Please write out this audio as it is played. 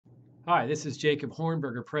Hi, this is Jacob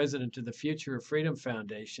Hornberger, president of the Future of Freedom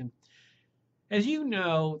Foundation. As you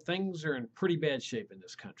know, things are in pretty bad shape in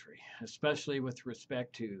this country, especially with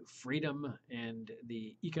respect to freedom and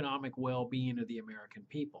the economic well-being of the American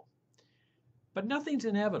people. But nothing's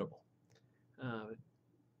inevitable. Uh,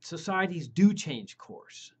 Societies do change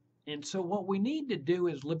course. And so what we need to do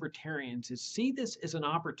as libertarians is see this as an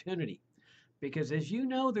opportunity, because as you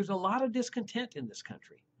know, there's a lot of discontent in this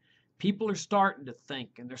country. People are starting to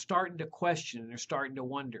think and they're starting to question and they're starting to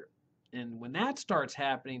wonder. And when that starts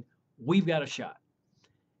happening, we've got a shot.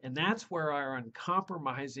 And that's where our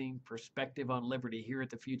uncompromising perspective on liberty here at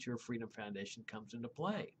the Future of Freedom Foundation comes into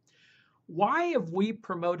play. Why have we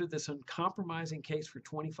promoted this uncompromising case for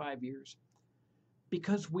 25 years?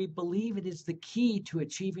 Because we believe it is the key to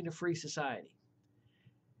achieving a free society.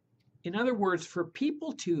 In other words, for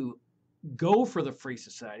people to go for the free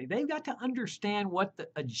society, they've got to understand what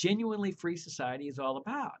a genuinely free society is all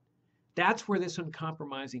about. That's where this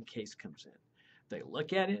uncompromising case comes in. They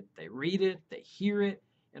look at it, they read it, they hear it,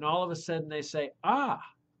 and all of a sudden they say,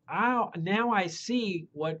 now I see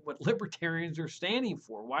what libertarians are standing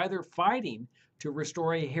for, why they're fighting to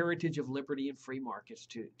restore a heritage of liberty and free markets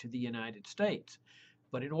to the United States.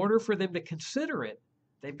 But in order for them to consider it,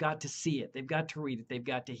 they've got to see it, they've got to read it, they've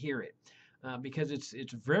got to hear it. Because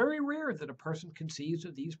it's very rare that a person conceives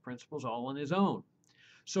of these principles all on his own.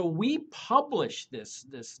 So we publish this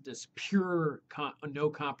pure no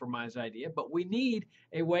compromise idea, but we need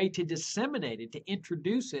a way to disseminate it, to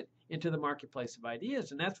introduce it into the marketplace of ideas,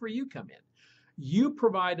 and that's where you come in. You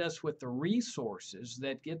provide us with the resources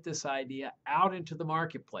that get this idea out into the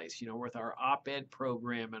marketplace, with our op-ed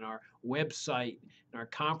program and our website and our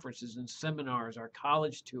conferences and seminars, our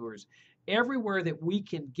college tours, everywhere that we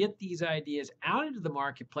can get these ideas out into the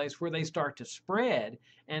marketplace where they start to spread,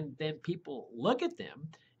 and then people look at them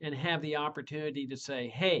and have the opportunity to say,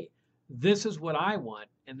 hey, this is what I want,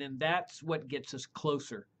 and then that's what gets us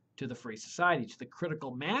closer to the free society, to the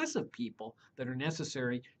critical mass of people that are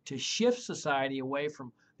necessary to shift society away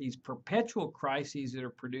from these perpetual crises that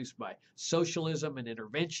are produced by socialism and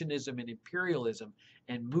interventionism and imperialism,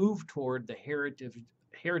 and move toward the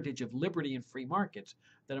heritage of liberty and free markets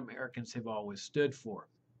that Americans have always stood for.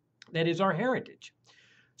 That is our heritage.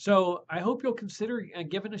 So I hope you'll consider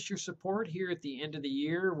giving us your support here at the end of the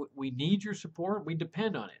year. We need your support. We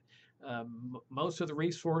depend on it. Most of the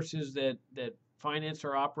resources that finance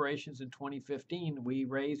our operations in 2015, we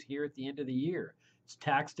raise here at the end of the year. It's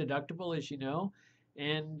tax deductible, as you know.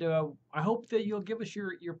 And I hope that you'll give us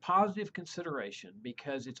your positive consideration,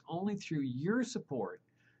 because it's only through your support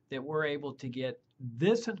that we're able to get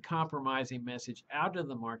this uncompromising message out of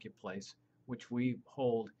the marketplace, which we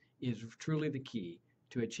hold is truly the key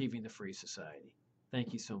to achieving the free society.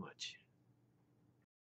 Thank you so much.